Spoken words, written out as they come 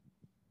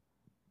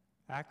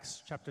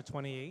Acts chapter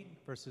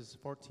 28, verses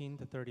 14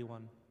 to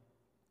 31.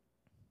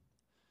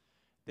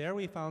 There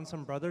we found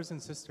some brothers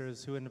and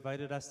sisters who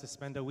invited us to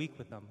spend a week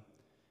with them,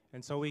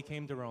 and so we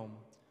came to Rome.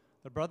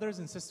 The brothers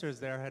and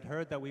sisters there had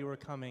heard that we were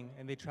coming,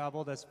 and they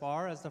traveled as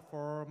far as the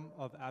Forum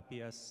of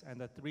Appius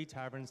and the 3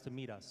 taverns to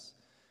meet us.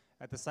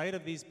 At the sight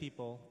of these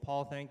people,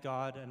 Paul thanked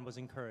God and was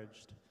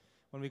encouraged.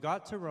 When we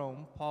got to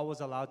Rome, Paul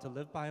was allowed to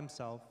live by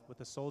himself with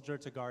a soldier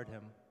to guard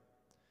him.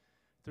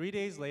 3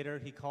 days later,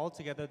 he called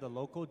together the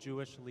local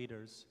Jewish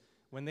leaders.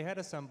 When they had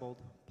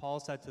assembled, Paul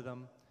said to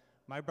them,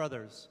 "My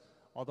brothers,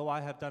 although I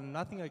have done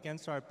nothing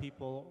against our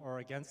people or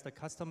against the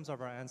customs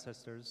of our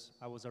ancestors,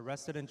 I was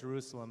arrested in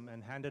Jerusalem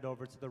and handed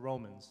over to the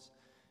Romans.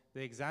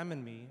 They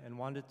examined me and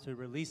wanted to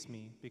release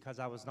me because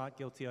I was not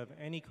guilty of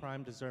any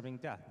crime deserving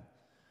death.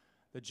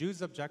 The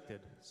Jews objected,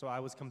 so I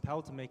was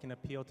compelled to make an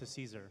appeal to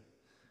Caesar.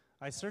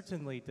 I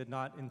certainly did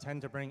not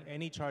intend to bring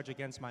any charge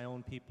against my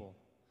own people.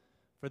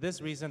 For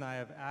this reason, I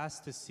have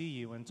asked to see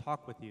you and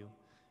talk with you.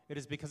 It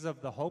is because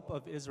of the hope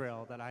of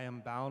Israel that I am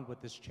bound with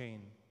this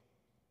chain."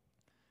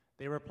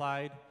 They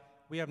replied,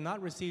 "We have not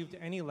received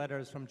any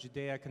letters from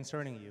Judea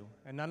concerning you,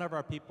 and none of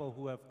our people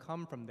who have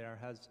come from there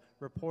has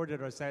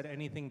reported or said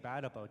anything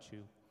bad about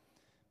you.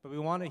 But we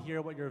want to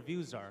hear what your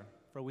views are,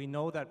 for we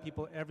know that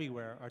people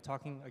everywhere are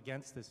talking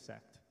against this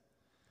sect."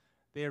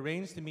 They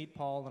arranged to meet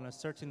Paul on a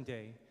certain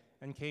day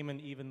and came in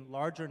even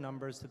larger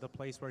numbers to the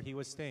place where he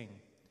was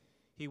staying.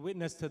 He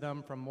witnessed to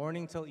them from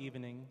morning till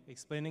evening,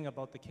 explaining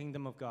about the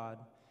kingdom of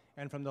God,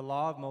 and from the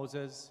law of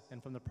Moses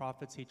and from the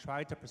prophets he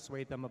tried to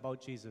persuade them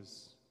about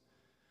Jesus.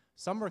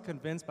 Some were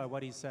convinced by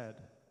what he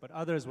said, but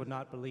others would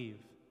not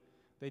believe.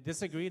 They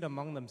disagreed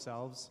among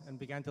themselves and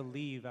began to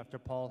leave after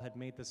Paul had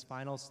made this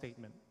final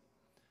statement.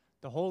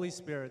 "The Holy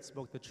Spirit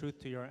spoke the truth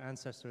to your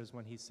ancestors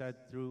when he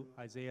said through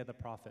Isaiah the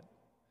prophet,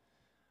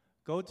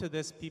 'Go to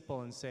this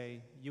people and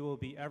say, you will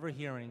be ever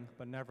hearing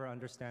but never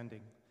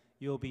understanding.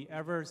 You will be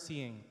ever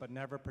seeing but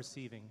never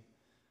perceiving.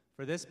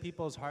 For this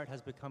people's heart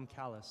has become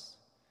callous.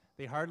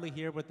 They hardly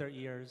hear with their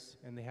ears,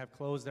 and they have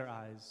closed their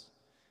eyes.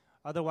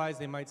 Otherwise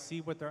they might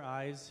see with their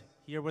eyes,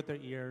 hear with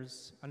their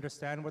ears,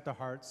 understand with their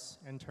hearts,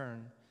 and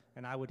turn,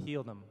 and I would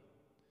heal them.'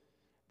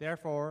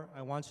 Therefore,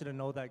 I want you to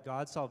know that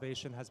God's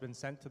salvation has been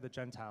sent to the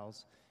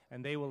Gentiles,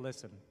 and they will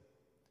listen."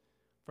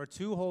 For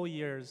 2 whole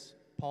years,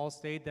 Paul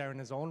stayed there in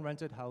his own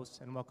rented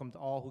house and welcomed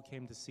all who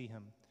came to see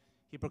him.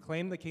 He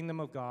proclaimed the kingdom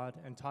of God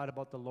and taught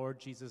about the Lord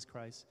Jesus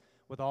Christ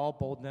with all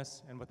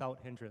boldness and without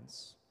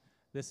hindrance.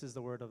 This is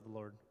the word of the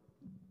Lord.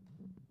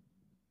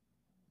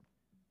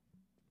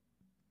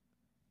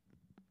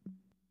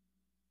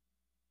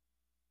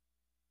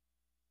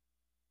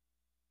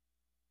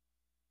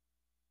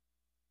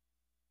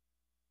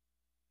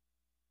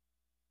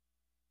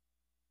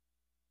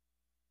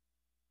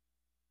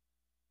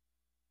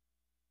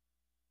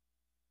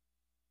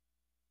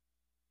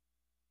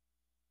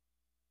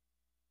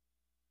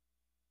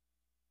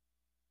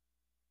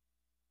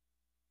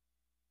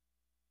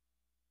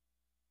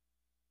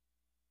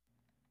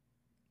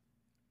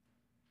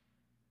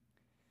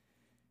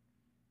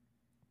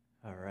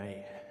 All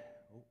right.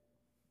 Oh,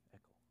 echo.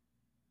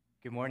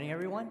 Good morning,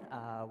 everyone.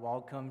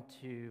 Welcome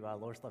to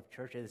Lord's Love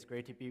Church. It is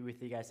great to be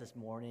with you guys this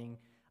morning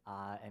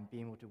and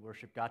being able to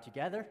worship God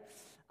together,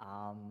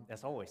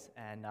 as always.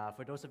 And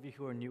for those of you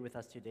who are new with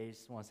us today,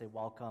 just want to say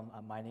welcome.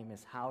 My name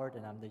is Howard,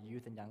 and I'm the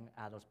youth and young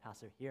adults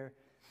pastor here.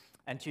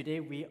 And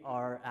today we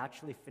are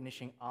actually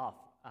finishing off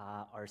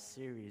our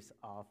series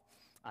of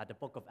the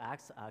book of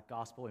Acts,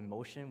 Gospel in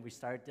Motion. We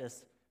started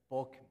this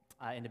book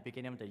in the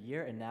beginning of the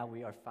year, and now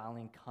we are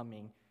finally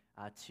coming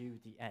to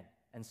the end.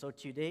 And so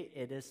today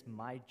it is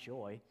my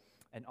joy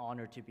and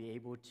honor to be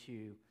able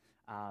to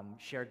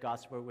share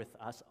God's word with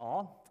us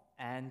all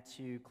and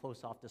to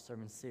close off the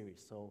sermon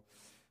series. So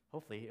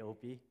hopefully it will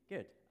be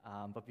good.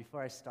 But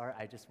before I start,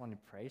 I just want to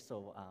pray.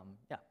 So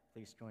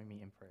please join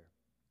me in prayer.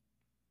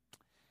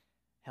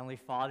 Heavenly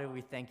Father,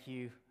 we thank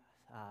you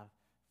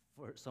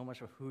for so much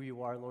for who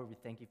you are, Lord. We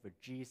thank you for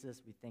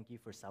Jesus. We thank you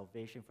for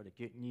salvation, for the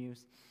good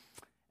news.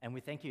 And we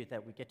thank you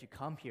that we get to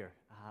come here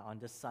on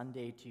this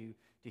Sunday to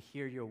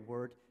hear your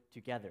word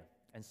together.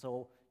 And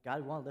so,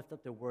 God, we want to lift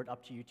up the word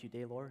up to you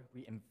today, Lord.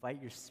 We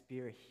invite your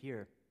spirit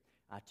here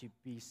to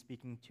be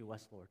speaking to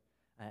us, Lord,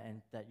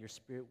 and that your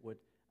spirit would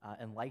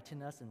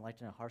enlighten us,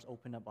 enlighten our hearts,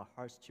 open up our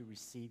hearts to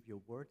receive your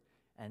word,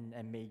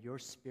 and may your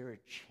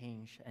spirit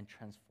change and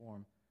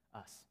transform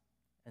us.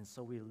 And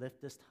so we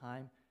lift this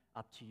time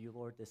up to you,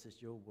 Lord. This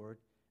is your word,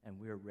 and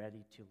we are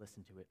ready to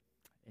listen to it.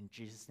 In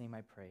Jesus' name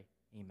I pray,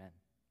 amen.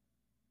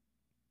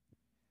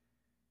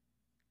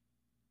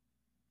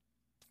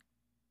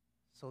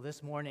 So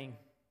this morning,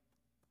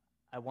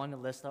 I want to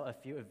list out a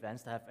few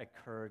events that have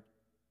occurred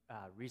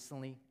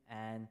recently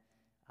and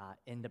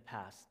in the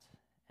past.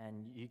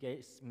 And you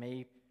guys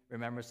may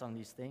remember some of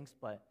these things,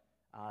 but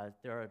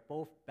there are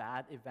both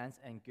bad events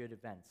and good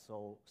events.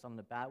 So some of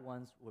the bad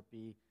ones would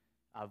be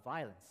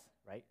violence,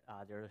 right?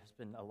 There has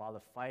been a lot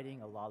of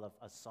fighting, a lot of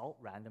assault,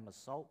 random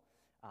assault.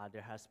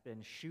 There has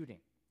been shooting,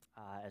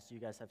 as you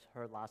guys have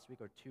heard last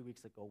week or 2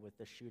 weeks ago with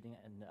the shooting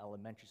in the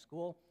elementary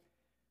school.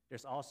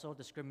 There's also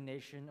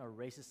discrimination or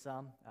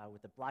racism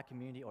with the black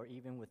community or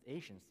even with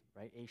Asians,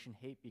 right? Asian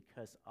hate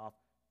because of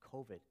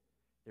COVID.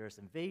 There's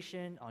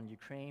invasion on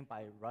Ukraine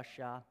by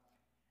Russia.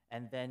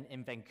 And then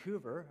in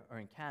Vancouver, or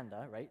in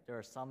Canada, right, there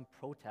are some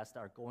protests that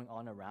are going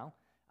on around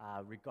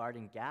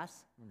regarding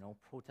gas,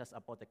 protests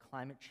about the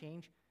climate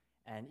change.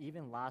 And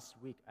even last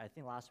week, I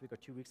think last week or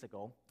 2 weeks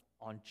ago,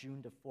 on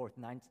June the 4th,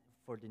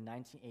 for the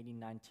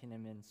 1989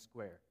 Tiananmen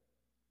Square.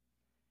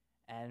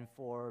 And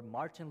for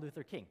Martin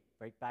Luther King,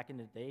 right, back in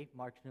the day,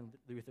 Martin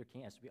Luther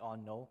King, as we all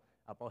know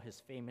about his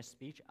famous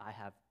speech, "I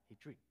have a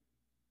dream."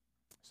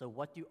 So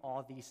what do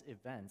all these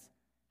events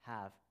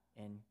have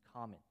in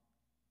common?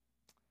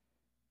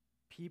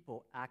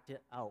 People acted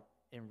out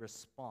in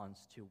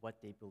response to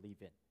what they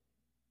believe in.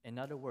 In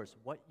other words,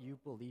 what you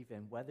believe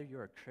in, whether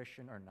you're a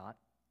Christian or not,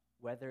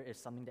 whether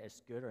it's something that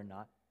is good or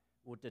not,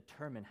 will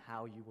determine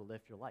how you will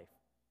live your life.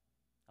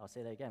 I'll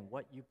say that again.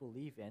 What you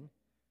believe in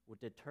will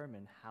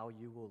determine how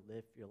you will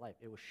live your life.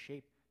 It will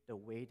shape the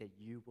way that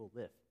you will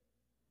live.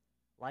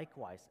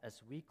 Likewise,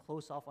 as we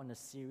close off on a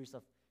series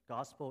of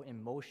gospel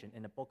in motion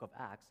in the book of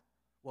Acts,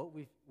 what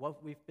we've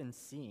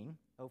seen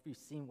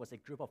was a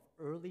group of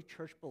early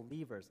church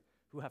believers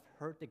who have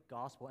heard the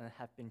gospel and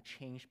have been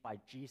changed by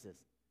Jesus.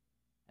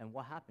 And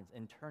what happens?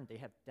 In turn, they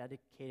have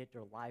dedicated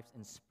their lives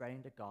in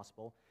spreading the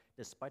gospel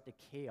despite the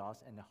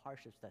chaos and the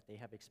hardships that they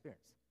have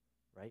experienced,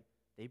 right?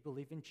 They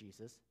believe in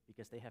Jesus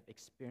because they have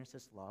experienced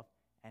his love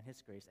and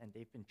his grace, and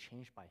they've been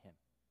changed by him.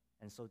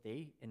 And so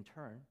they, in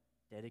turn,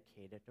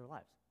 dedicated their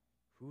lives.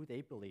 Who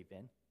they believe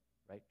in,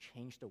 right,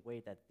 changed the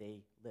way that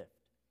they lived.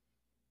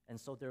 And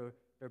so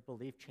their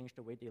belief changed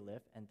the way they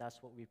live, and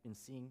that's what we've been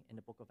seeing in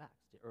the book of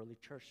Acts, the early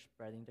church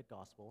spreading the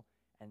gospel,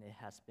 and it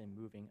has been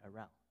moving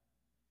around.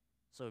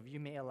 So if you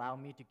may allow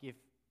me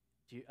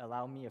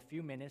a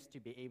few minutes to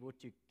be able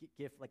to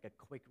give like a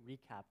quick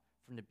recap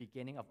from the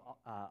beginning of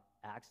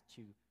Acts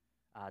to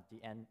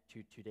the end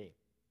to today.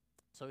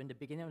 So in the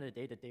beginning of the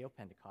day of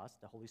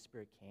Pentecost, the Holy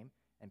Spirit came,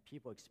 and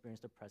people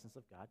experienced the presence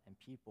of God, and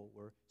people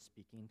were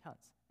speaking in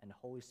tongues, and the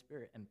Holy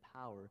Spirit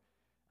empowered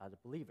the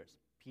believers.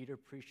 Peter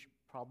preached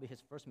probably his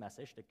first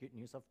message, the good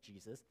news of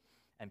Jesus,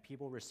 and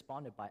people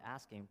responded by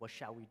asking, "What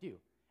shall we do?"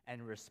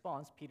 And in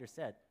response, Peter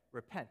said,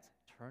 "Repent,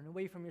 turn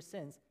away from your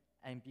sins,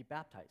 and be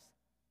baptized."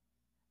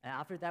 And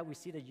after that, we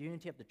see the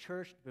unity of the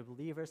church. The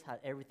believers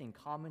had everything in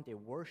common. They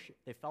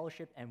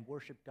fellowshiped and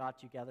worshiped God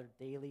together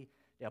daily.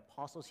 The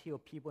apostles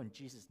healed people in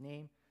Jesus'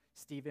 name.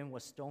 Stephen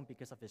was stoned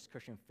because of his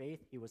Christian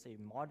faith. He was a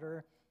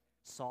martyr.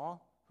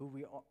 Saul, who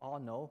we all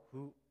know,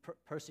 who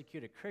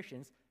persecuted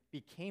Christians,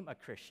 became a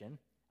Christian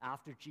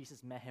after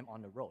Jesus met him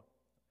on the road.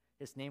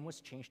 His name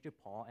was changed to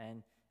Paul,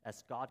 and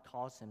as God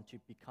calls him to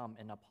become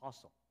an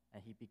apostle,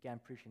 and he began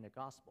preaching the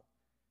gospel.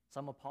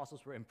 Some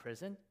apostles were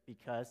imprisoned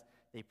because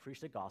they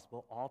preached the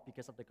gospel, all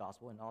because of the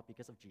gospel and all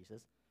because of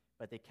Jesus,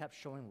 but they kept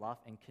showing love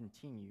and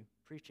continued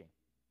preaching.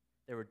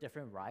 There were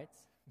different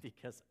riots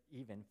because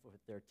even for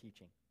their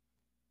teaching.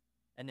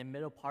 In the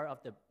middle part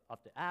of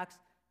the Acts,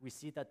 we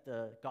see that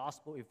the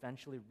gospel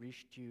eventually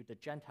reached to the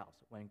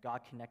Gentiles when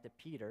God connected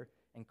Peter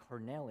and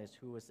Cornelius,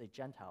 who was a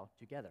Gentile,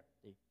 together.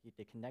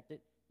 They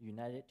connected,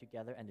 united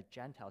together, and the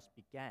Gentiles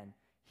began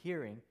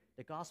hearing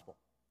the gospel.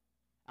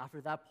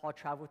 After that, Paul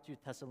traveled to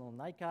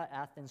Thessalonica,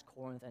 Athens,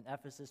 Corinth, and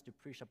Ephesus to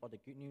preach about the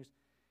good news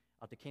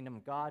of the kingdom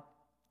of God.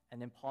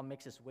 And then Paul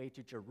makes his way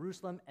to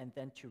Jerusalem and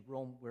then to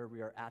Rome, where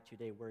we are at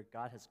today, where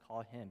God has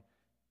called him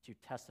to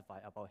testify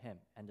about him.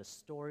 And the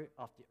story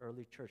of the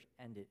early church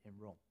ended in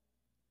Rome.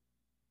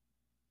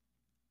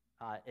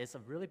 It's a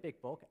really big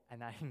book,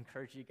 and I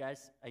encourage you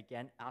guys,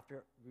 again,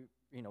 after we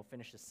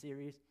finish the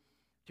series,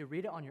 to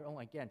read it on your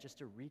own again, just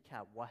to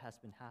recap what has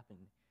been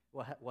happening,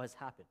 what has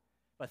happened.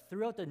 But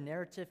throughout the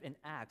narrative in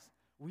Acts,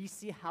 we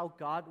see how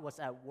God was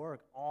at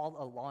work all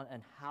along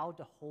and how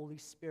the Holy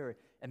Spirit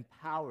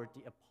empowered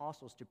the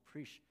apostles to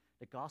preach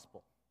the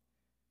gospel.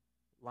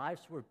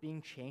 Lives were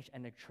being changed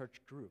and the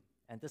church grew.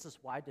 And this is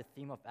why the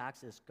theme of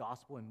Acts is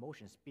gospel in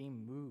motion, it's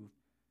being moved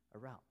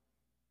around.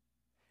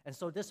 And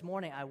so this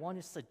morning, I want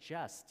to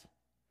suggest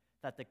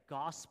that the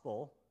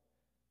gospel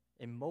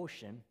in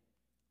motion,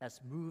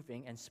 as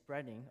moving and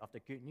spreading of the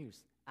good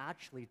news,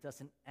 actually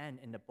doesn't end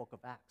in the book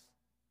of Acts.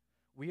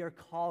 We are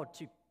called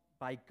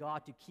by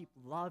God to keep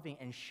loving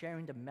and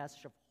sharing the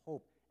message of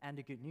hope and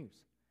the good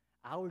news.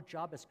 Our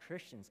job as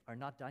Christians are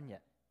not done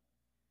yet,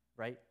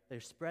 right? The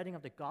spreading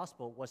of the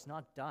gospel was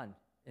not done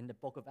in the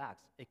book of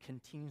Acts. It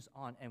continues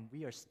on, and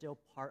we are still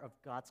part of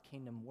God's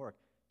kingdom work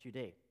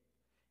today.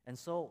 And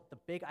so the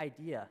big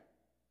idea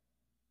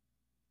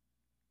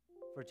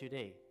for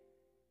today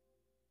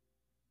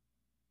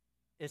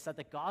is that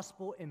the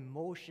gospel in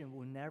motion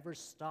will never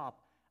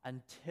stop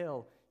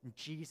until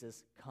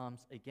Jesus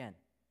comes again.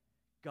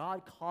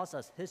 God calls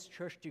us, his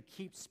church, to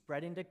keep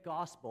spreading the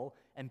gospel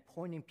and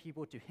pointing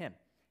people to him.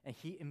 And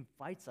he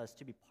invites us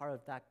to be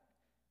part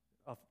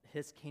of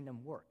his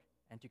kingdom work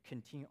and to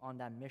continue on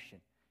that mission.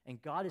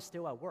 And God is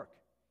still at work.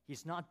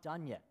 He's not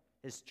done yet.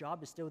 His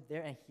job is still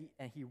there,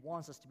 and he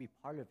wants us to be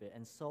part of it.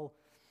 And so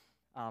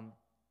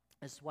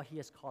it's what he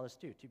has called us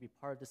to be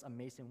part of this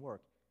amazing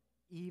work.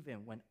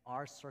 even when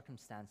our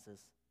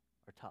circumstances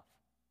are tough,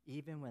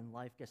 even when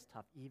life gets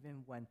tough,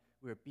 even when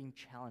we're being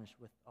challenged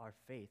with our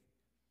faith,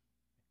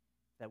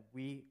 that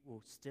we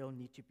will still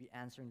need to be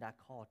answering that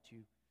call to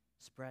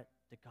spread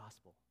the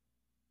gospel.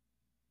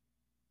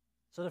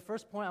 So the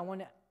first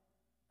point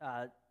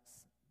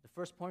the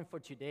first point for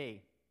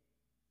today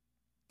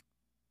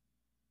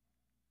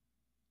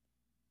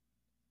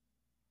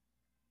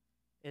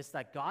is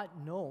that God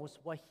knows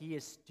what He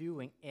is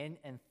doing in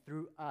and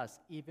through us,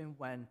 even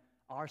when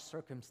our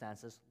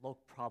circumstances look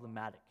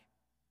problematic.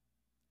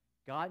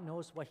 God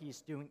knows what He's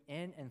doing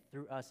in and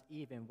through us,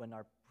 even when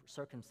our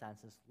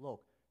circumstances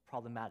look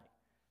problematic.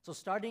 So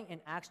starting in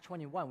Acts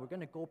 21, we're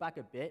going to go back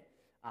a bit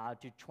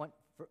to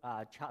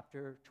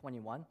chapter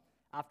 21.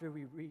 After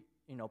we read,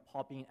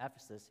 Paul being in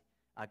Ephesus,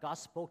 God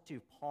spoke to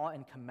Paul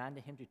and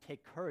commanded him to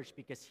take courage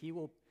because he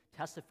will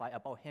testify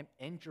about him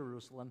in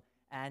Jerusalem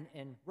and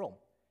in Rome.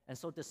 And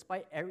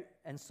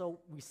so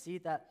we see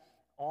that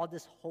all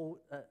this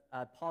whole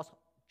Paul's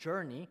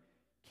journey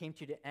came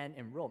to the end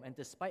in Rome. And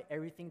despite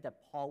everything that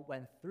Paul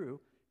went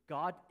through,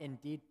 God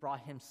indeed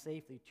brought him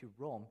safely to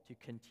Rome to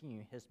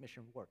continue his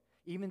mission work.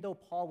 Even though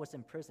Paul was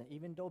in prison,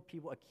 even though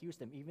people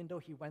accused him, even though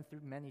he went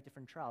through many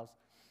different trials,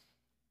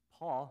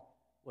 Paul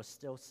was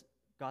still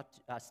got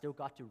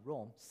to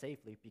Rome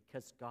safely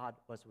because God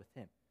was with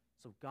him.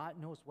 So God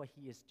knows what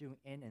He is doing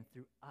in and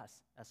through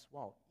us as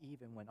well,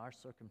 even when our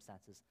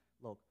circumstances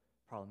look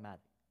problematic.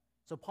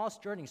 So Paul's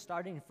journey,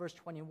 starting in verse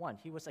 21,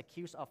 he was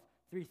accused of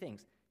three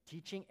things: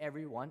 teaching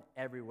everyone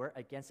everywhere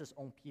against his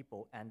own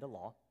people and the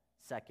law.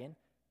 Second,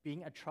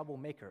 being a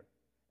troublemaker.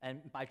 And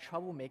by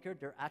troublemaker,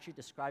 they're actually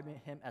describing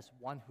him as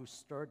one who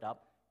stirred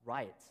up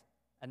riots.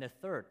 And the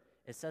third,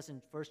 it says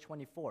in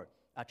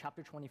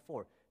chapter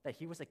 24, that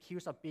he was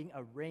accused of being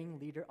a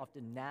ringleader of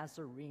the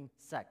Nazarene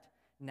sect.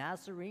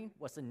 Nazarene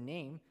was a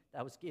name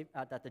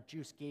that the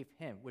Jews gave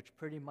him, which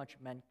pretty much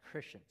meant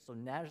Christian. So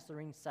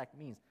Nazarene sect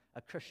means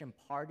a Christian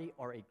party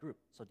or a group.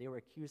 So they were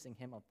accusing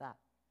him of that.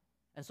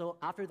 And so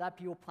after that,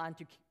 people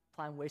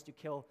planned ways to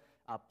kill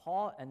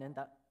Paul, and then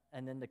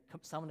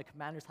some of the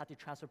commanders had to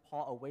transfer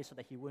Paul away so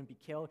that he wouldn't be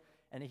killed.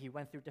 And then he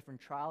went through different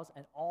trials,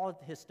 and all of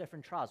his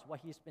different trials, what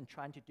he's been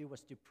trying to do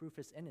was to prove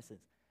his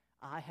innocence.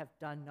 I have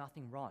done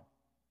nothing wrong.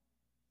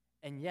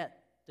 And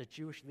yet, the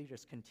Jewish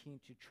leaders continue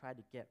to try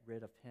to get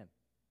rid of him.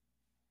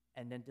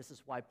 And then this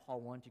is why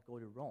Paul wanted to go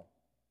to Rome,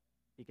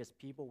 because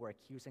people were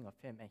accusing of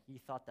him, and he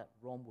thought that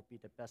Rome would be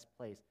the best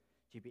place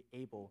to be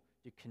able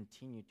to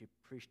continue to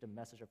preach the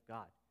message of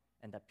God,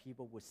 and that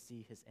people would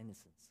see his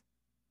innocence.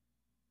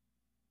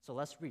 So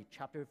let's read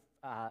chapter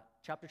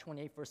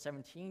 28, verse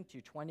 17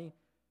 to 20.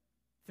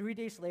 3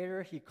 days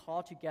later, he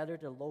called together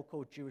the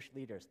local Jewish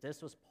leaders.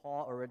 This was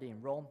Paul already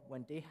in Rome.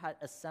 When they had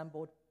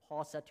assembled,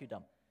 Paul said to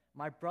them,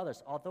 "My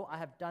brothers, although I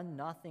have done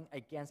nothing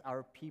against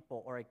our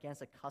people or against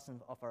the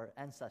customs of our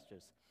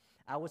ancestors,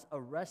 I was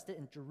arrested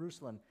in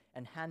Jerusalem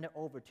and handed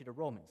over to the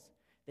Romans.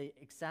 They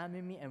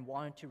examined me and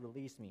wanted to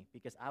release me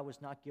because I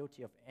was not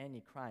guilty of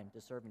any crime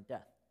deserving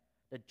death.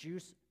 The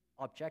Jews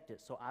objected,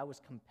 so I was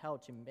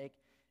compelled to make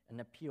an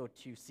appeal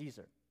to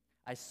Caesar.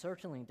 I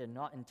certainly did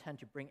not intend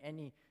to bring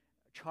any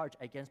charge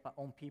against my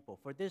own people.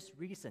 For this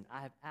reason,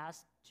 I have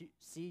asked to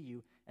see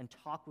you and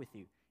talk with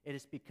you. It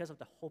is because of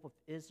the hope of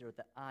Israel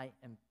that I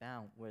am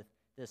bound with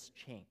this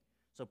chain."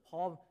 So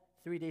Paul,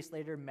 3 days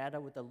later, met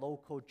up with the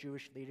local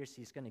Jewish leaders.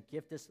 He's going to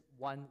give this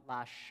one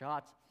last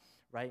shot,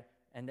 right?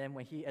 And then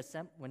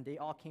when they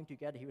all came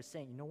together, he was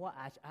saying, you know what,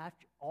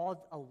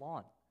 all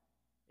along,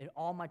 in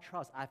all my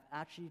trials, I've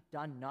actually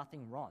done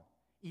nothing wrong.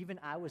 Even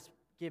I was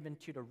given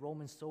to the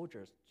Roman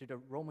soldiers, to the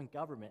Roman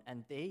government,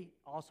 and they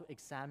also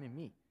examined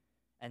me.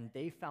 And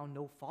they found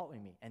no fault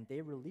in me, and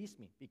they released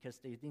me because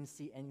they didn't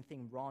see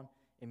anything wrong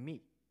in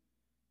me.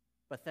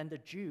 But then the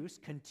Jews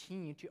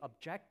continued to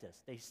object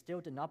this. They still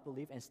did not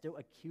believe and still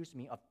accused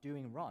me of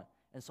doing wrong.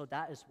 And so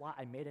that is why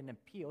I made an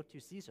appeal to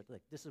Caesar.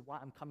 Like, this is why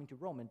I'm coming to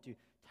Rome, and to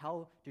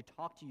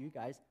talk to you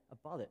guys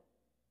about it.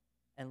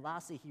 And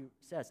lastly, he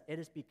says, it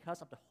is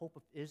because of the hope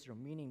of Israel,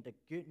 meaning the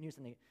good news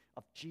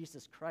of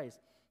Jesus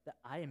Christ, that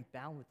I am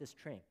bound with this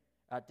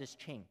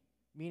chain.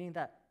 Meaning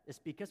that it's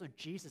because of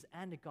Jesus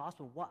and the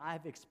gospel, what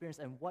I've experienced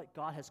and what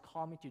God has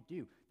called me to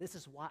do. This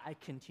is why I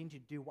continue to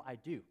do what I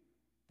do.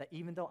 That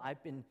even though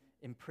I've been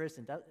in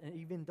prison, and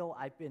even though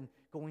I've been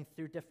going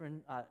through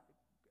different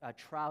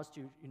trials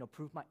to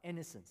prove my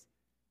innocence,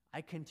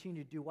 I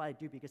continue to do what I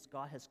do because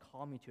God has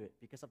called me to it,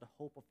 because of the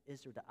hope of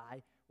Israel that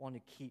I want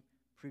to keep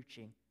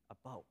preaching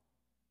about.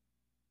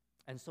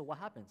 And so what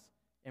happens?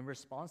 In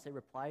response, they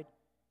replied,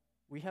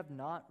 "We have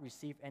not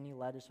received any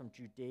letters from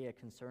Judea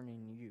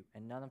concerning you,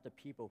 and none of the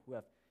people who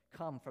have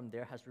come from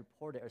there has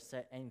reported or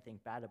said anything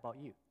bad about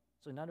you."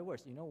 So in other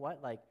words, you know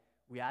what? Like,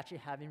 we actually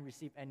haven't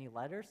received any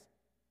letters,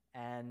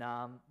 and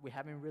we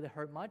haven't really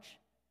heard much,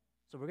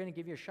 so we're going to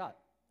give you a shot.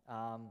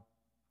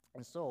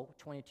 And so,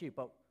 22,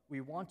 but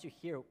we want to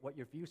hear what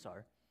your views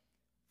are,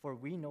 for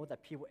we know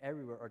that people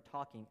everywhere are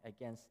talking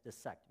against this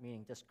sect,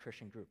 meaning this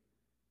Christian group.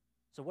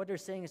 So what they're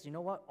saying is, you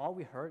know what? All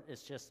we heard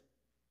is just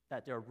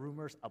that there are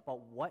rumors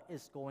about what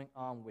is going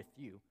on with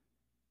you,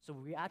 So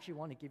we actually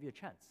want to give you a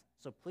chance.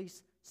 So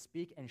please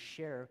speak and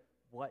share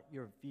what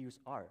your views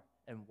are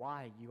and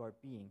why you are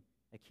being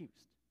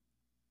accused.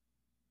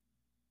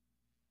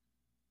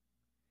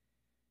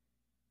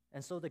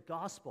 And so the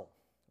gospel,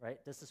 right?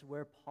 This is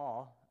where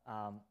Paul,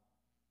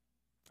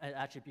 and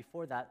actually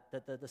before that,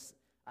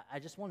 I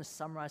just want to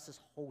summarize this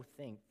whole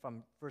thing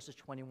from verses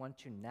 21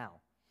 to now.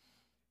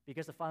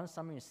 Because the final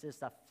summary says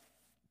that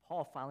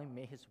Paul finally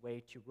made his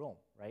way to Rome,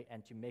 right?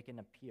 And to make an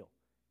appeal.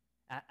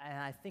 And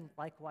I think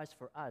likewise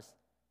for us,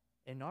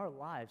 in our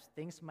lives,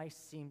 things might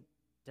seem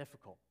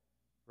difficult,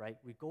 right?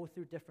 We go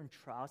through different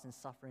trials and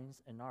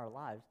sufferings in our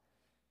lives.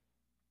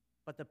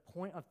 But the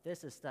point of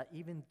this is that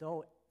even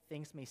though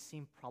things may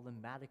seem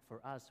problematic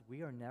for us,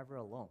 we are never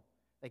alone.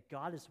 That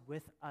God is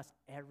with us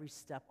every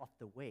step of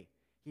the way.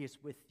 He is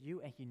with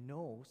you and he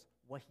knows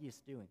what he is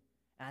doing.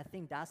 And I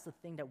think that's the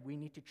thing that we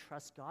need to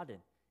trust God in,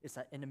 is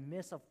that in the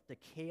midst of the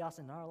chaos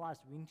in our lives,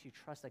 we need to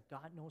trust that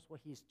God knows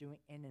what he is doing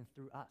in and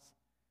through us.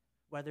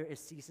 Whether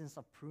it's seasons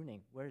of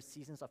pruning, whether it's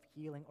seasons of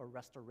healing or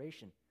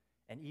restoration.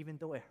 And even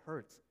though it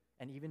hurts,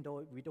 and even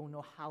though we don't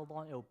know how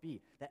long it'll be,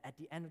 that at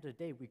the end of the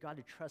day, we got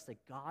to trust that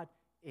God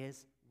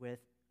is with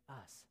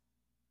us.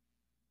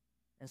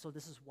 And so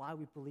this is why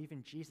we believe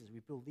in Jesus. We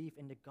believe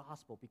in the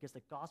gospel, because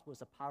the gospel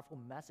is a powerful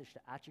message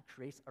that actually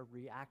creates a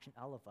reaction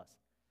out of us.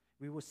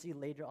 We will see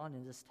later on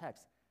in this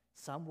text,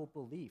 some will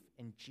believe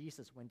in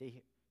Jesus when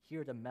they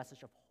hear the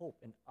message of hope,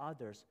 and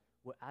others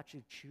will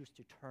actually choose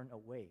to turn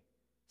away,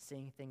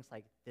 saying things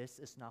like, this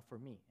is not for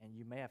me. And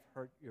you may have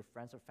heard your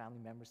friends or family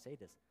members say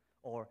this,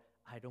 or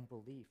I don't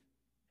believe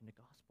in the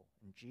gospel,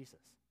 in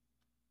Jesus.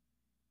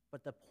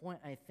 But the point,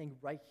 I think,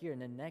 right here in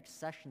the next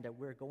session that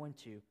we're going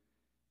to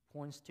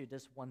points to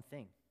this one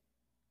thing.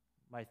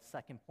 My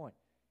second point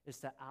is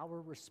that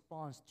our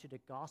response to the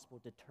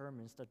gospel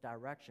determines the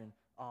direction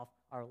of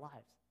our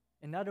lives.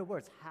 In other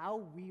words,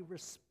 how we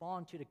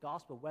respond to the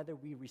gospel, whether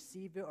we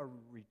receive it or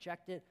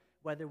reject it,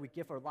 whether we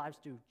give our lives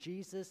to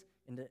Jesus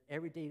in the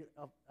everyday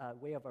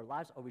way of our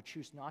lives, or we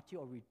choose not to,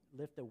 or we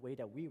live the way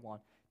that we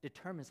want,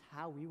 determines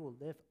how we will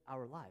live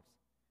our lives.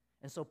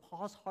 And so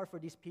Paul's heart for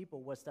these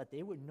people was that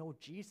they would know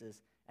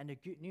Jesus and the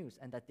good news,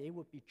 and that they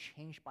would be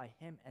changed by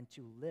him and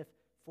to live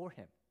for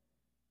him.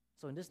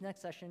 So in this next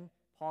session,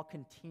 Paul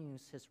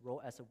continues his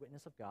role as a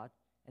witness of God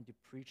and to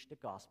preach the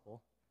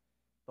gospel.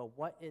 But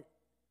what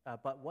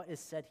is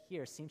said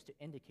here seems to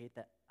indicate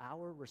that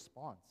our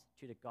response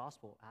to the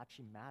gospel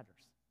actually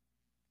matters.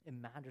 It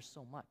matters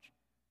so much.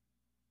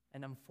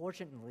 And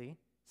unfortunately,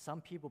 some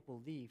people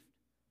believed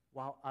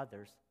while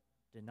others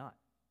did not.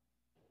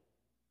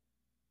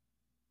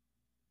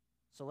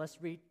 So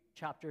let's read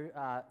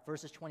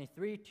verses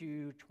 23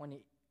 to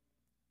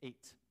 28.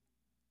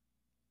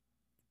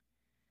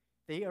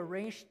 They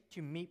arranged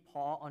to meet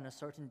Paul on a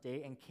certain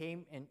day and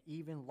came in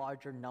even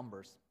larger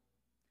numbers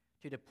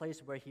to the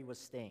place where he was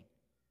staying.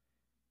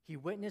 He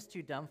witnessed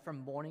to them from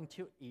morning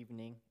till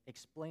evening,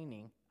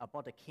 explaining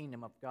about the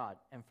kingdom of God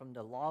and from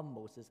the law of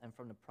Moses and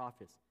from the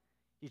prophets.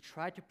 He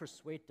tried to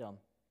persuade them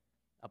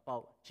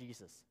about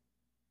Jesus.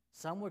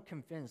 Some were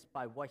convinced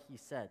by what he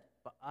said,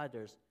 but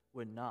others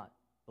would not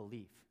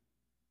believe.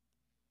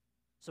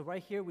 So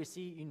right here we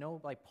see,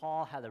 like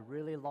Paul had a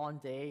really long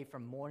day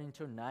from morning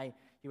till night.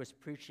 He was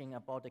preaching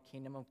about the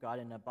kingdom of God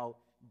and about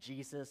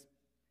Jesus.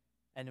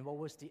 And what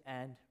was the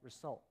end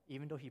result?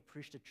 Even though he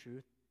preached the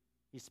truth,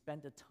 he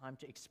spent the time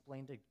to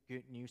explain the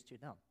good news to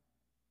them.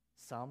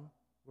 Some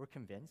were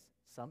convinced,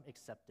 some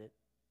accepted,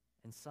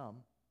 and some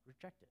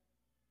rejected.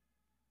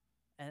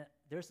 And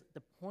there's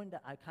the point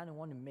that I kind of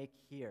want to make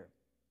here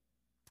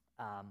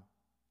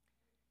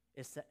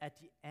is that at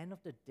the end of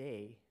the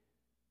day,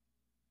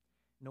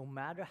 no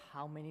matter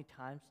how many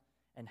times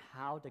and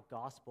how the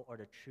gospel or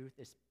the truth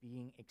is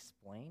being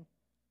explained,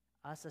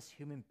 us as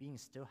human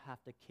beings still have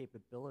the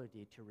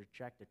capability to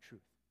reject the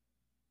truth.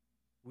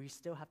 We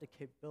still have the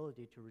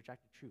capability to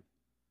reject the truth.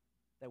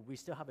 That we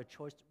still have a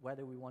choice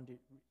whether we want to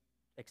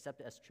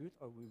accept it as truth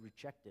or we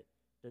reject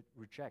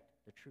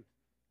the truth.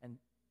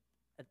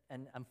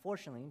 And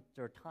unfortunately,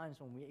 there are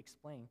times when we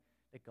explain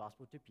the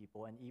gospel to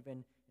people, and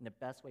even in the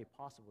best way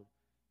possible,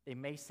 they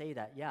may say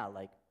that, yeah,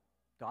 like,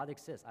 God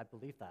exists, I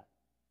believe that.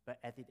 But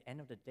at the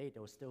end of the day,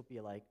 they'll still be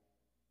like,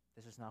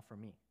 this is not for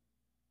me.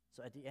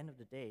 So at the end of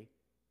the day,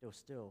 they'll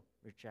still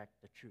reject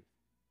the truth.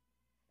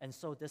 And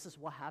so this is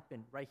what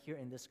happened right here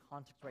in this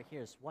context right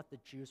here, is what the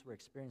Jews were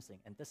experiencing.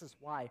 And this is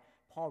why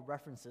Paul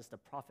references the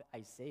prophet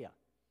Isaiah.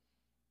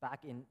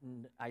 Back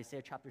in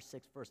Isaiah chapter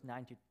 6, verse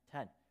 9 to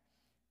 10,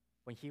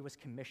 when he was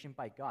commissioned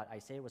by God,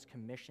 Isaiah was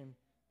commissioned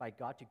by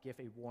God to give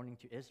a warning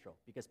to Israel.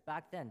 Because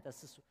back then,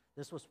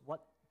 this was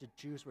what the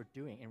Jews were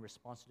doing in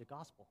response to the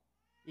gospel,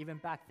 even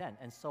back then.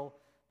 And so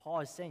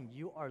Paul is saying,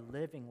 you are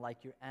living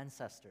like your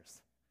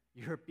ancestors.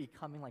 You're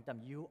becoming like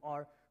them. You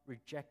are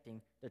rejecting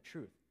the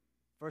truth.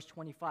 Verse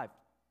 25,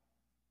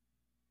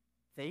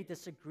 they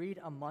disagreed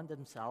among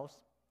themselves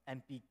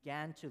and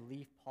began to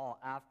leave Paul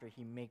after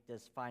he made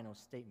this final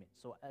statement.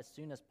 So as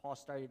soon as Paul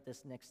started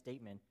this next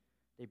statement,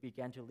 they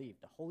began to leave.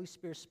 The Holy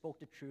Spirit spoke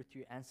the truth to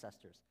your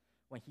ancestors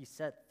when he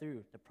said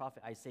through the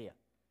prophet Isaiah,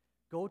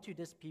 Go to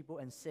this people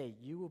and say,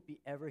 you will be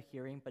ever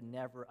hearing but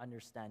never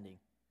understanding.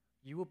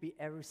 You will be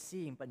ever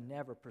seeing but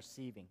never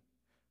perceiving.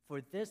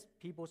 For this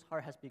people's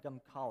heart has become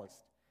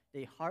calloused.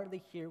 They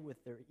hardly hear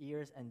with their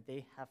ears, and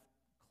they have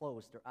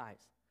closed their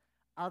eyes.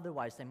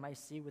 Otherwise, they might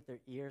see with their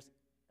ears,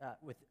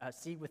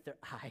 see with their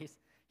eyes,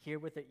 hear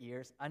with their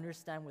ears,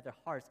 understand with their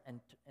hearts, and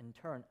in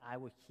turn, I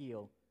will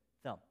heal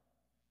them.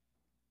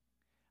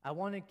 I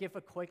want to give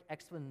a quick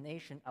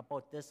explanation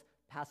about this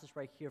passage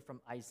right here from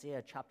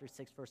Isaiah chapter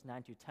 6, verse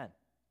 9 to 10.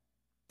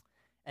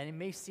 And it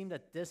may seem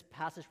that this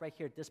passage right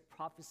here, this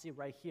prophecy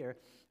right here,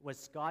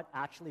 was God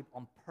actually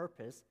on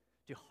purpose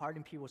to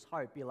harden people's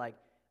heart, be like,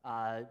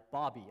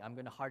 Bobby, I'm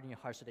going to harden your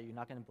heart so that you're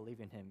not going to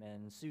believe in him.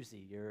 And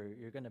Susie,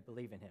 you're going to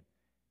believe in him.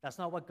 That's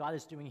not what God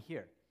is doing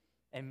here.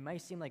 It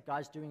might seem like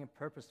God's doing it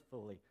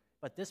purposefully.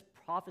 But this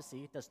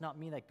prophecy does not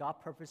mean that God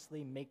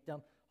purposely make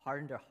them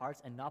harden their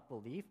hearts and not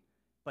believe,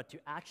 but to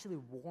actually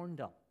warn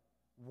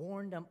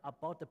them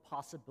about the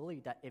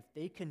possibility that if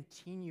they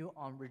continue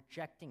on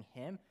rejecting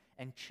him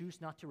and choose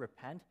not to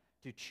repent,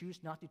 to choose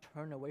not to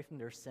turn away from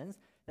their sins,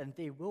 then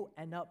they will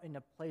end up in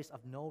a place of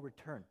no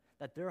return,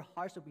 that their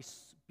hearts will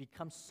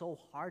become so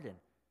hardened,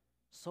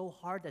 so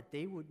hard that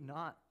they would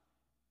not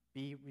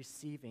be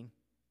receiving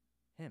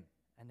him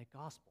and the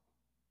gospel.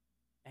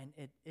 And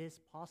it is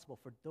possible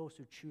for those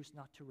who choose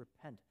not to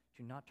repent,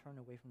 to not turn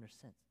away from their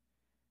sins.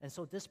 And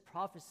so this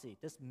prophecy,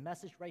 this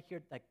message right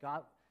here that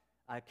God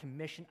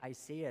commissioned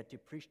Isaiah to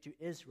preach to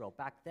Israel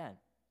back then,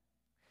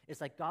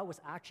 it's like God was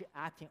actually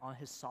acting on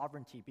his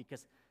sovereignty,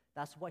 because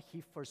that's what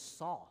he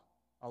foresaw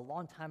a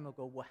long time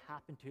ago will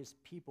happen to his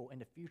people in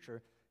the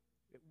future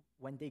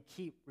when they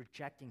keep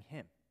rejecting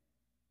him.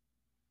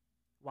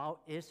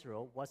 While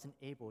Israel wasn't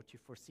able to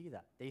foresee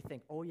that. They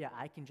think, oh yeah,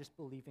 I can just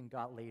believe in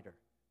God later.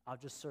 I'll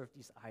just serve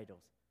these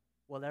idols.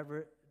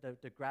 Whatever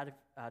the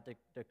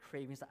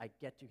cravings that I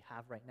get to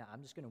have right now,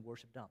 I'm just going to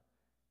worship them.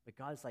 But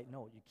God's like,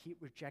 no, you keep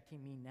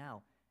rejecting me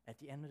now. At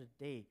the end of the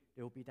day,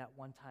 there will be that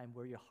one time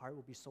where your heart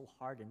will be so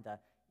hardened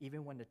that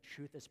even when the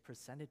truth is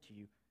presented to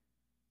you,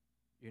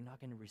 you're not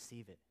going to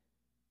receive it.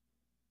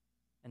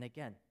 And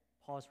again,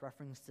 Paul's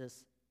referencing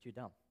this to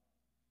them,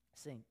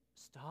 saying,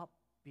 stop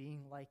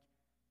being like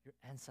your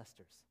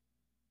ancestors.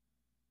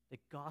 The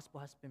gospel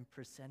has been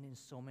presented in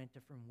so many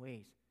different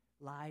ways.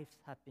 Lives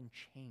have been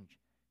changed.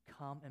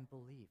 Come and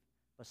believe.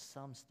 But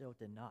some still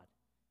did not.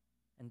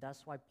 And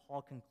that's why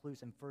Paul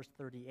concludes in verse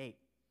 38,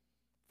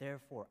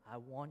 therefore, I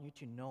want you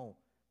to know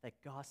that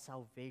God's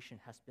salvation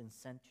has been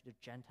sent to the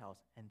Gentiles,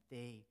 and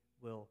they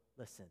will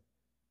listen.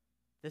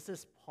 This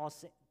is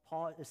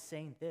Paul is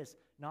saying this,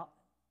 not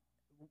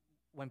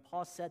when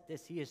Paul said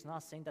this, he is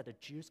not saying that the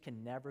Jews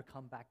can never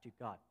come back to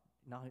God.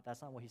 No,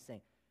 that's not what he's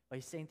saying. But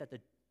he's saying that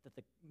the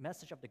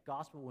message of the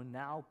gospel will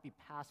now be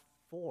passed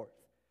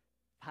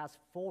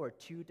forward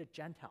to the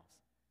Gentiles.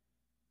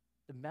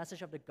 The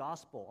message of the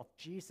gospel of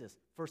Jesus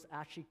first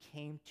actually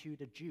came to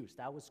the Jews.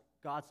 That was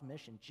God's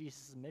mission.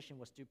 Jesus' mission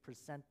was to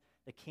present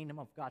the kingdom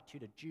of God to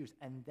the Jews,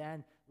 and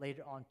then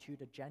later on to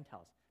the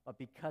Gentiles. But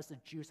because the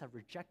Jews have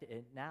rejected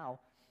it, now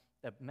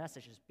the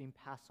message is being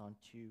passed on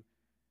to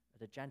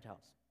the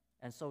Gentiles.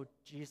 And so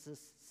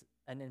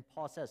and then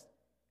Paul says,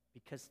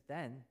 because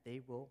then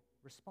they will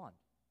respond.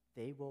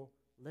 They will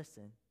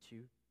listen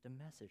to the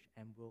message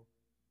and will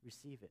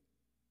receive it.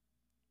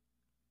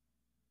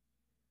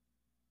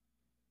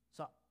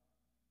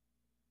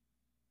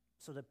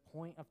 So the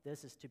point of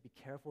this is to be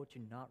careful to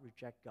not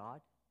reject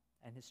God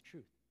and his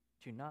truth.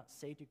 To not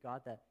say to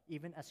God that,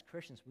 even as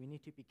Christians, we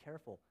need to be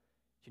careful.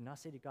 To not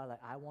say to God, like,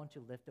 I want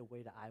to live the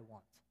way that I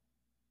want.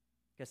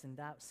 Because in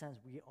that sense,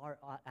 we are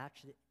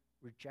actually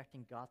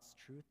rejecting God's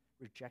truth,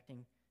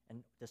 rejecting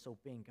and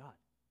disobeying God.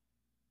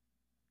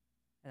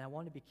 And I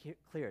want to be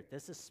clear,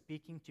 this is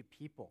speaking to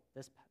people.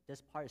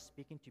 This part is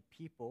speaking to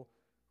people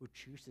who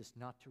chooses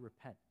not to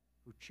repent,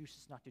 who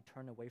chooses not to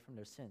turn away from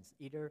their sins.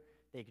 Either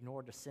they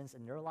ignore the sins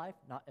in their life,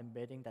 not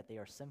admitting that they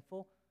are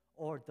sinful,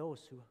 or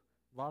those who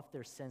love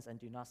their sins and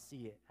do not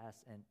see it as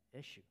an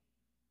issue.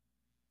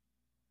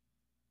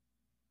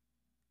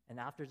 And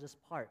after this,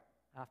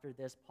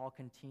 Paul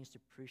continues to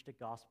preach the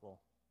gospel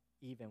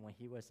even when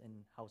he was in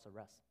house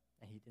arrest,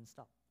 and he didn't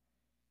stop.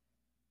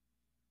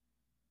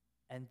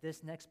 And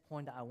this next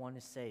point that I want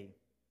to say,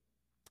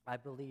 I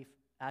believe,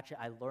 actually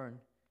I learned,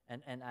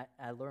 and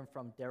I learned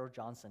from Daryl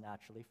Johnson,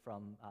 actually,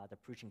 from the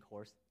preaching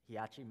course. He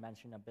actually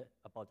mentioned a bit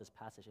about this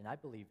passage, and I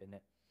believe in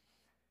it.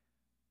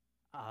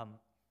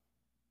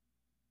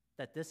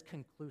 That this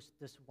concludes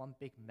this one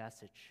big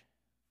message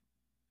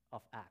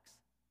of Acts.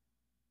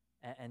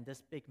 And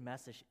this big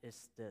message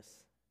is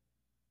this: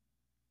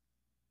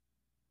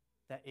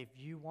 that if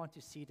you want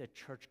to see the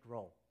church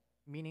grow,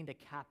 meaning the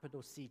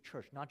capital C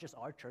church, not just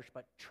our church,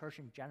 but church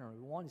in general,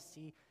 we want to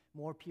see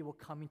more people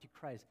coming to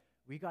Christ,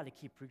 we got to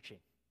keep preaching.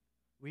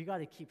 We got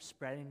to keep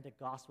spreading the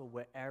gospel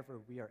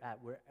wherever we are at,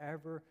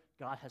 wherever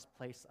God has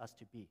placed us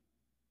to be.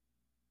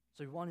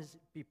 So we want to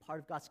be part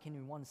of God's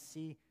kingdom. We want to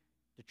see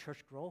the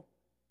church grow.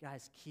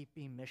 Guys, keep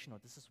being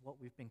missional. This is what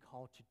we've been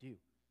called to do.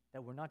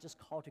 That we're not just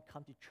called to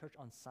come to church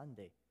on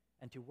Sunday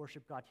and to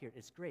worship God here.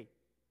 It's great.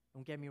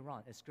 Don't get me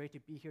wrong. It's great to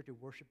be here to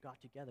worship God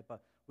together,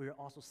 but we're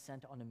also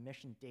sent on a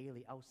mission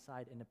daily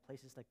outside in the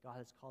places that God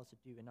has called us to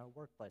do, in our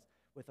workplace,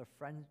 with our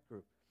friend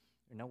group,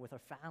 with our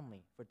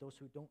family, for those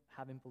who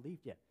haven't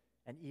believed yet,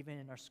 and even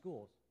in our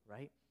schools,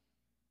 right?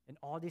 In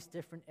all these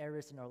different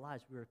areas in our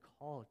lives, we are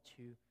called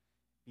to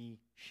be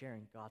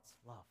sharing God's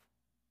love.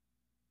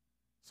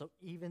 So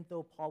even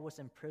though Paul was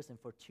in prison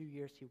for 2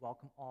 years, he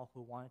welcomed all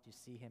who wanted to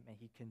see him, and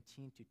he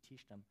continued to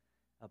teach them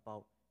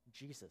about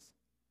Jesus.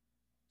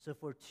 So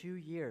for 2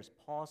 years,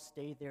 Paul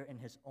stayed there in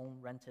his own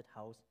rented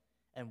house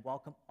and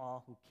welcomed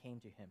all who came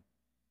to him.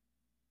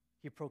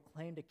 He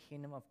proclaimed the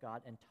kingdom of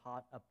God and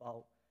taught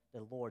about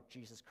the Lord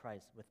Jesus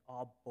Christ with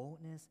all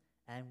boldness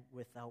and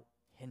without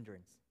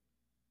hindrance.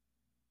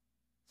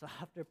 So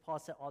after Paul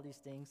said all these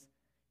things,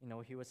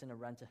 he was in a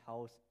rented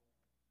house,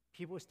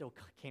 people still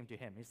came to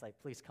him. He's like,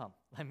 please come,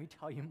 let me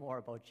tell you more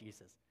about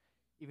Jesus,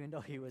 even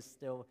though he was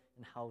still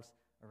in house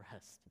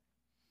arrest.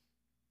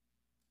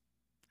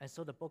 And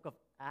so the book of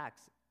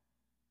Acts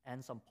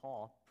ends on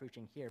Paul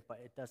preaching here, but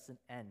it doesn't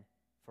end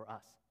for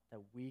us, that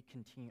we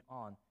continue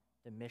on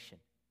the mission.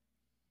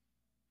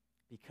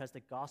 Because the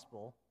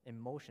gospel in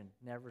motion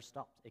never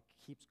stops. It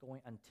keeps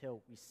going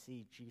until we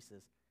see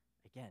Jesus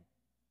again.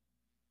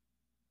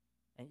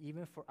 And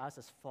even for us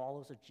as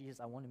followers of Jesus,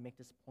 I want to make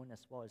this point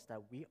as well, is that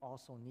we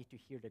also need to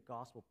hear the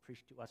gospel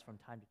preached to us from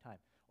time to time,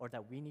 or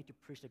that we need to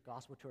preach the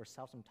gospel to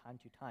ourselves from time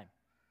to time,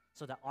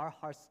 so that our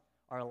hearts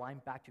are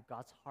aligned back to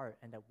God's heart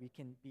and that we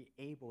can be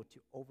able to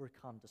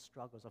overcome the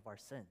struggles of our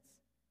sins.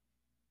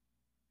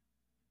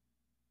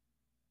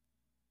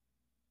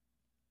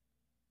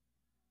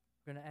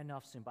 We're going to end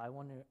off soon, but I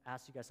want to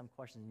ask you guys some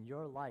questions. In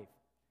your life,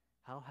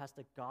 how has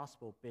the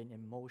gospel been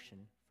in motion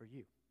for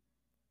you?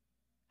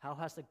 How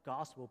has the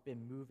gospel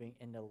been moving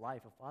in the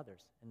life of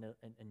others,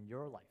 in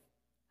your life?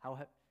 How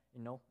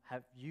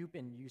have you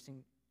been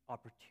using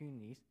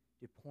opportunities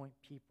to point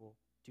people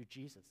to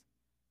Jesus,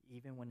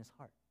 even when it's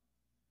hard?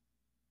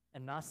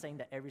 I'm not saying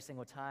that every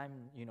single time,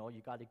 you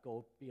got to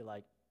go be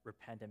like,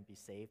 repent and be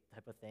saved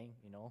type of thing,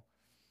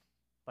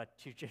 but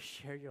to just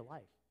share your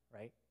life,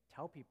 right?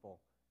 Tell people,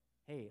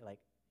 hey, like,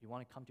 you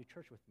want to come to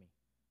church with me?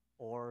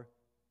 Or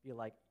be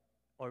like,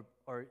 or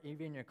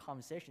even in your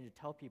conversation, to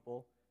tell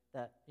people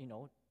that,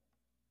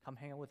 come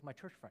hang out with my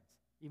church friends.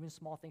 Even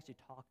small things to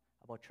talk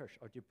about church,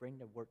 or to bring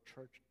the word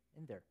church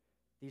in there.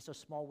 These are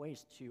small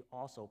ways to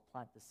also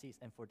plant the seeds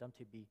and for them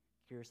to be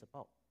curious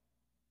about.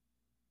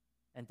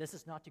 And this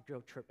is not to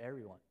guilt trip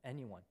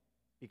anyone,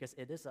 because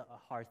it is a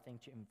hard thing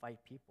to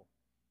invite people.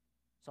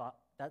 So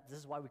this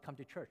is why we come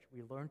to church.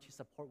 We learn to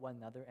support one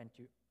another and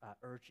to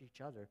urge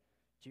each other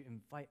to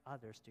invite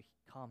others to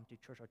come to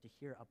church or to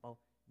hear about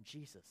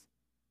Jesus,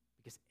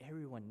 because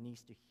everyone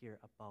needs to hear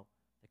about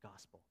the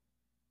gospel.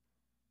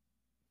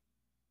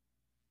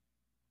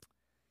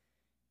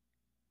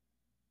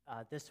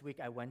 This week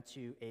I went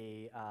to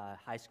a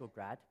high school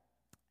grad,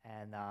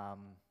 and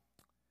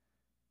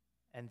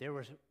there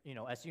was,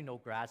 as you know,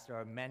 grads,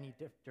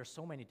 there's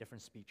so many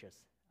different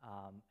speeches,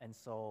 and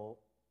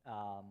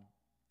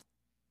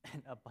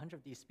a bunch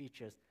of these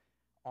speeches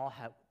all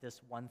have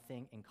this one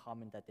thing in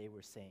common that they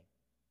were saying.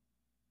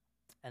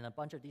 And a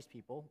bunch of these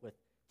people, with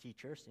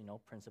teachers,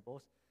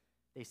 principals,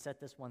 they said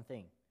this one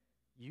thing: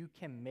 you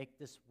can make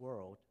this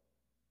world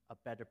a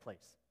better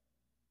place.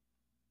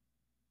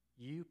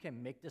 You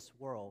can make this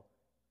world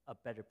a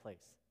better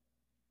place.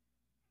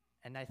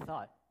 And I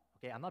thought,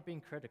 okay, I'm not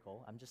being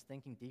critical, I'm just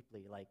thinking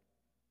deeply, like,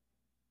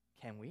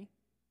 can we?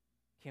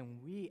 Can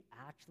we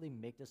actually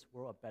make this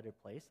world a better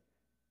place?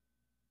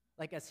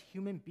 Like, as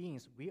human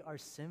beings, we are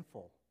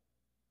sinful,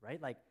 right?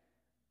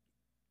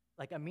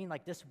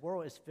 This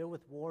world is filled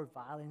with war,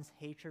 violence,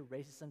 hatred,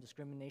 racism,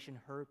 discrimination,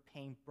 hurt,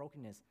 pain,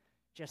 brokenness,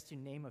 just to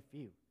name a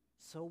few.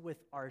 So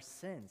with our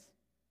sins,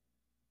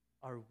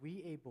 are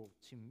we able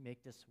to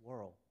make this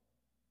world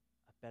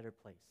a better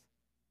place?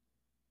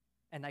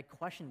 And I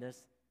question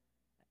this,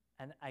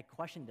 and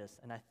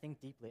I think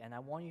deeply, and I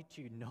want you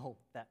to know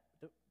that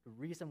the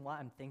reason why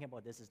I'm thinking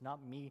about this is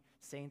not me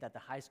saying that the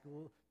high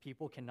school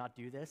people cannot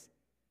do this.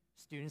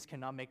 Students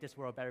cannot make this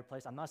world a better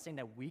place. I'm not saying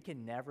that we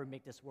can never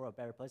make this world a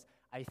better place.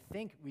 I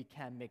think we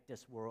can make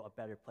this world a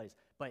better place,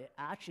 but it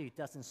actually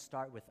doesn't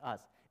start with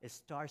us. It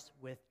starts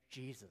with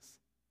Jesus.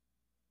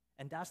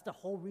 And that's the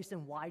whole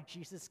reason why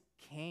Jesus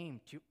came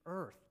to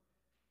earth,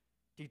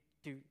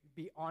 to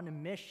be on a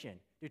mission,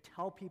 to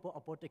tell people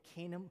about the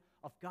kingdom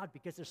of God,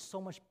 because there's so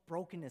much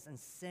brokenness and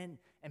sin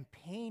and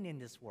pain in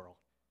this world.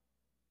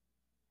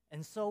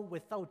 And so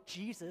without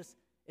Jesus,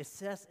 it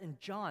says in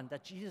John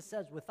that Jesus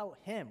says without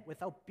him,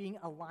 without being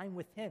aligned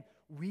with him,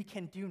 we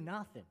can do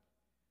nothing.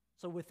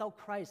 So without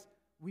Christ,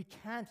 we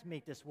can't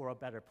make this world a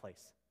better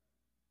place.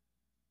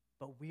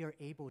 But we are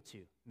able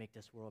to make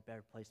this world a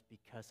better place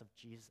because of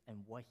Jesus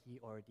and what he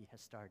already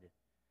has started.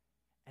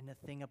 And the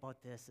thing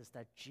about this is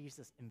that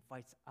Jesus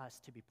invites us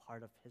to be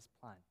part of his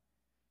plan.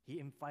 He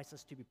invites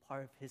us to be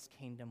part of his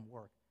kingdom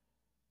work,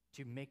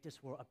 to make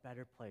this world a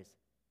better place,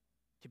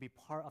 to be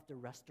part of the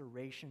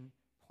restoration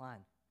plan,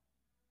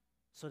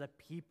 so that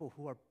people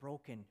who are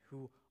broken,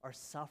 who are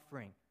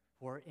suffering,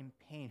 who are in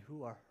pain,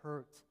 who are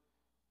hurt,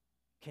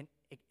 can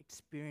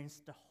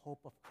experience the hope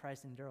of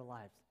Christ in their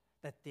lives,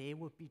 that they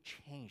will be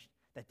changed,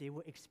 that they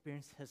will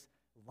experience his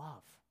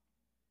love.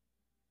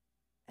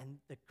 And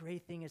the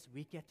great thing is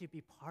we get to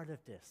be part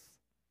of this.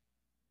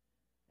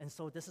 And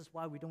so this is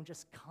why we don't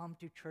just come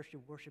to church to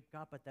worship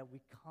God, but that we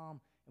come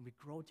and we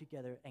grow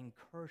together and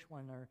encourage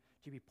one another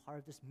to be part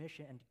of this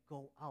mission and to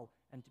go out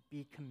and to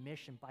be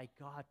commissioned by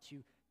God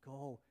to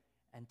go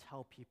and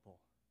tell people.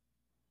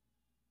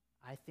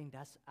 I think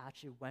that's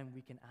actually when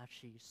we can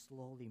actually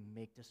slowly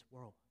make this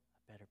world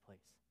a better place.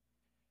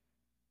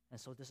 And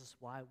so this is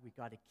why we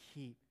got to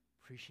keep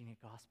preaching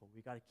the gospel.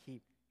 We got to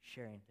keep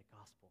sharing the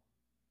gospel.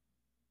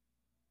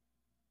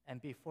 And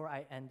before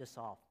I end this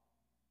off,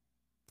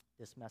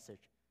 this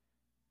message,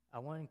 I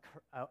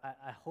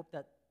hope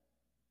that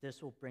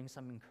this will bring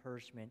some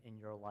encouragement in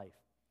your life.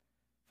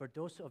 For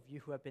those of you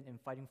who have been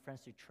inviting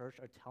friends to church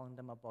or telling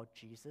them about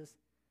Jesus,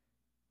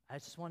 I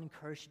just want to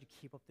encourage you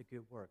to keep up the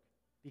good work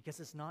because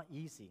it's not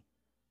easy.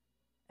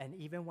 And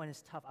even when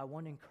it's tough, I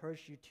want to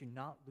encourage you to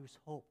not lose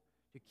hope,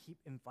 to keep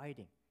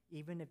inviting.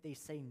 Even if they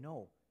say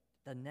no,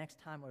 the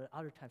next time or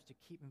other times to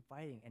keep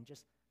inviting and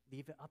just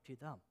leave it up to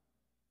them.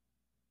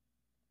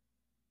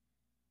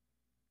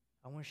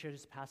 I want to share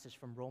this passage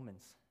from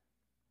Romans,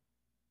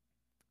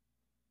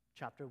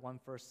 chapter 1,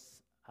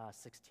 verse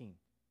 16.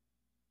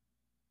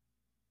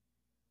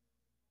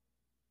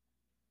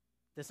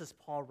 This is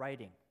Paul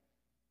writing.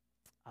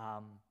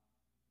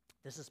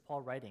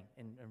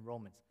 In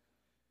Romans.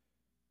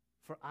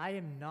 For I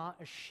am not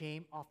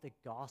ashamed of the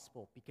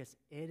gospel, because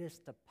it is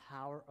the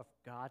power of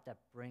God that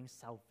brings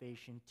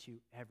salvation to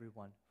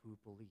everyone who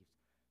believes.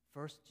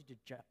 First to the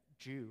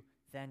Jew,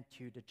 then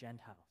to the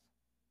Gentiles.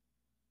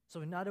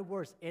 So in other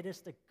words, it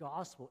is the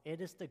gospel, it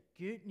is the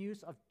good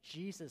news of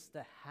Jesus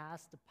that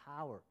has the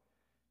power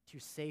to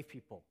save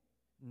people.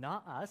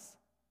 Not us,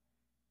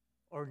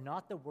 or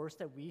not the words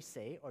that we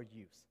say or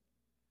use.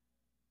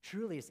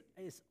 Truly,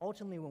 it's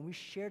ultimately when we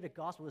share the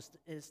gospel,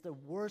 it's the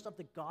words of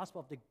the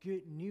gospel, of the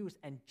good news,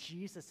 and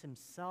Jesus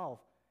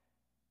himself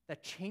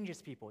that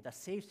changes people, that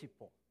saves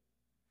people.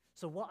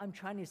 So what I'm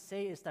trying to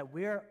say is that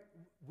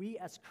we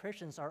as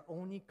Christians are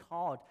only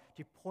called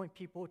to point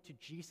people to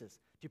Jesus,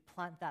 to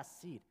plant that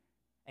seed,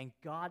 and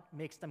God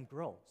makes them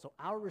grow. So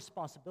our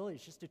responsibility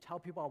is just to tell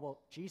people about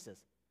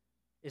Jesus.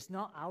 It's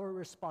not our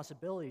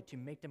responsibility to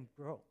make them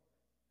grow.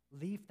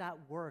 Leave that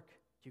work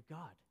to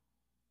God.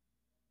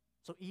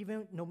 So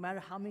even no matter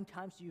how many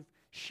times you've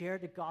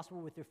shared the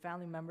gospel with your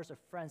family members or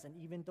friends, and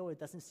even though it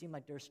doesn't seem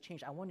like there's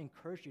change, I want to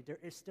encourage you, there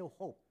is still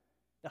hope.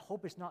 The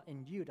hope is not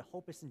in you, the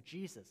hope is in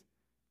Jesus.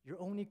 You're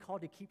only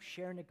called to keep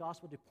sharing the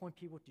gospel to point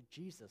people to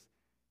Jesus,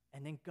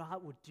 and then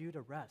God will do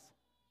the rest.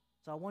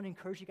 So I want to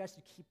encourage you guys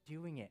to keep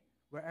doing it,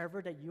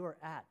 wherever that you are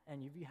at,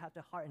 and if you have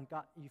the heart and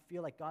God, you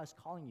feel like God is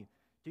calling you,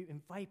 to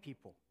invite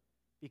people,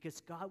 because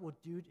God will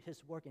do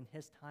his work in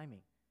his timing.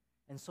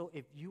 And so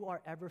if you are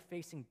ever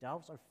facing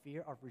doubts or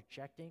fear of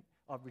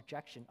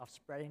rejection of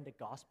spreading the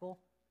gospel,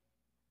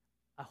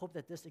 I hope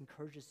that this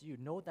encourages you.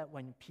 Know that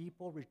when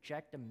people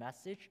reject the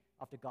message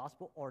of the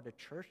gospel or the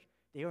church,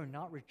 they are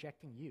not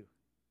rejecting you.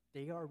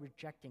 They are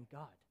rejecting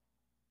God.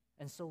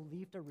 And so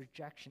leave the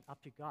rejection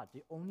up to God.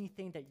 The only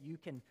thing that you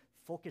can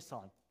focus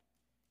on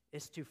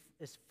is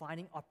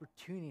finding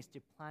opportunities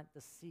to plant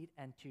the seed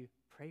and to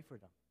pray for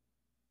them.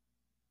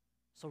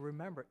 So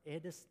remember,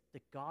 it is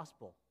the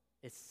gospel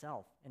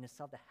itself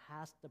that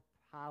has the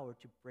power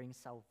to bring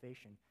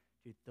salvation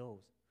to those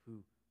who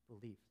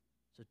believe.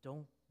 So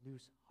don't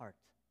lose heart.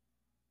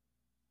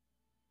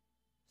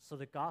 So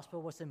the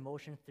gospel was in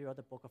motion throughout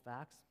the book of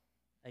Acts.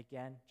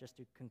 Again, just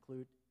to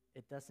conclude,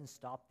 it doesn't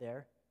stop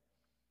there.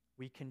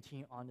 We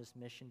continue on this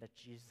mission that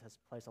Jesus has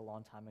placed a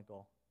long time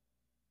ago.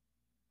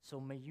 So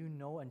may you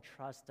know and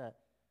trust that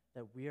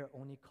we are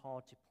only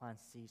called to plant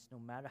seeds, no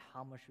matter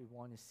how much we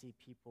want to see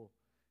people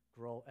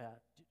grow.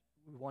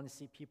 We want to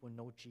see people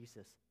know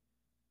Jesus.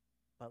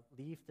 But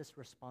leave this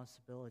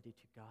responsibility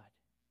to God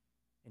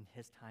in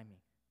his timing.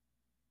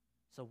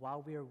 So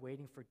while we are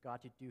waiting for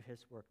God to do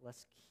his work,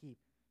 let's keep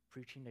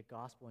preaching the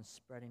gospel and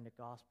spreading the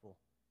gospel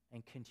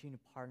and continue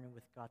to partner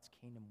with God's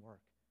kingdom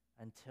work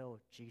until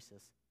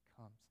Jesus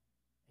comes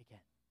again.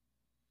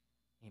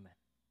 Amen.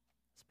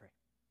 Let's pray.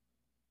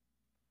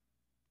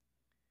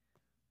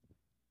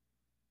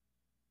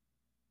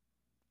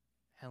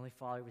 Heavenly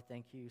Father, we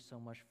thank you so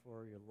much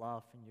for your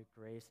love and your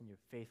grace and your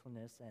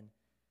faithfulness.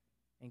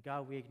 And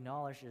God, we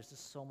acknowledge there's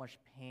just so much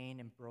pain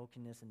and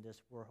brokenness in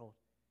this world.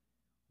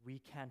 We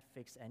can't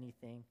fix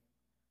anything.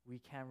 We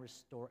can't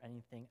restore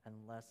anything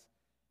unless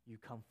you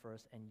come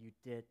first, and you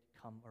did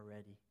come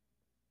already.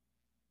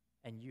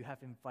 And you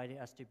have invited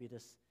us to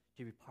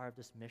be part of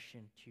this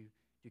mission to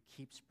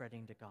keep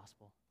spreading the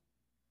gospel.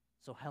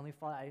 So Heavenly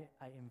Father,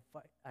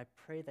 I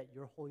pray that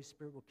your Holy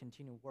Spirit will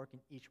continue to work in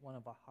each one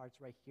of our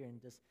hearts right here in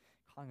this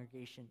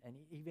congregation and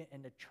even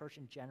in the church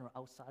in general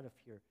outside of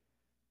here.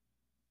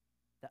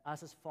 That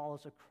us as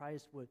followers of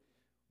Christ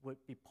would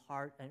be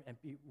part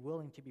and be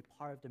willing to be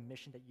part of the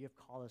mission that you have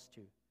called us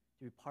to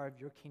be part of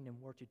your kingdom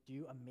work, to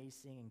do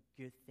amazing and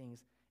good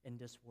things in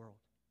this world.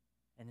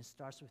 And it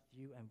starts with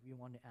you, and we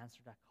want to answer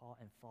that call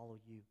and follow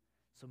you.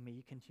 So may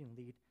you continue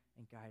to lead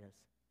and guide us.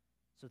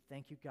 So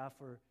thank you, God,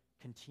 for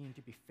continuing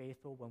to be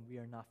faithful when we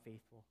are not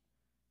faithful,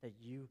 that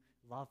you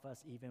love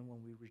us even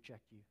when we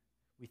reject you.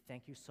 We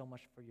thank you so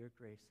much for your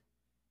grace,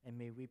 and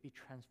may we be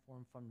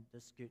transformed from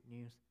this good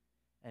news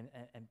and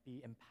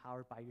be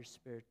empowered by your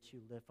Spirit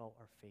to live out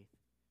our faith.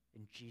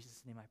 In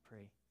Jesus' name I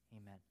pray,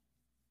 amen.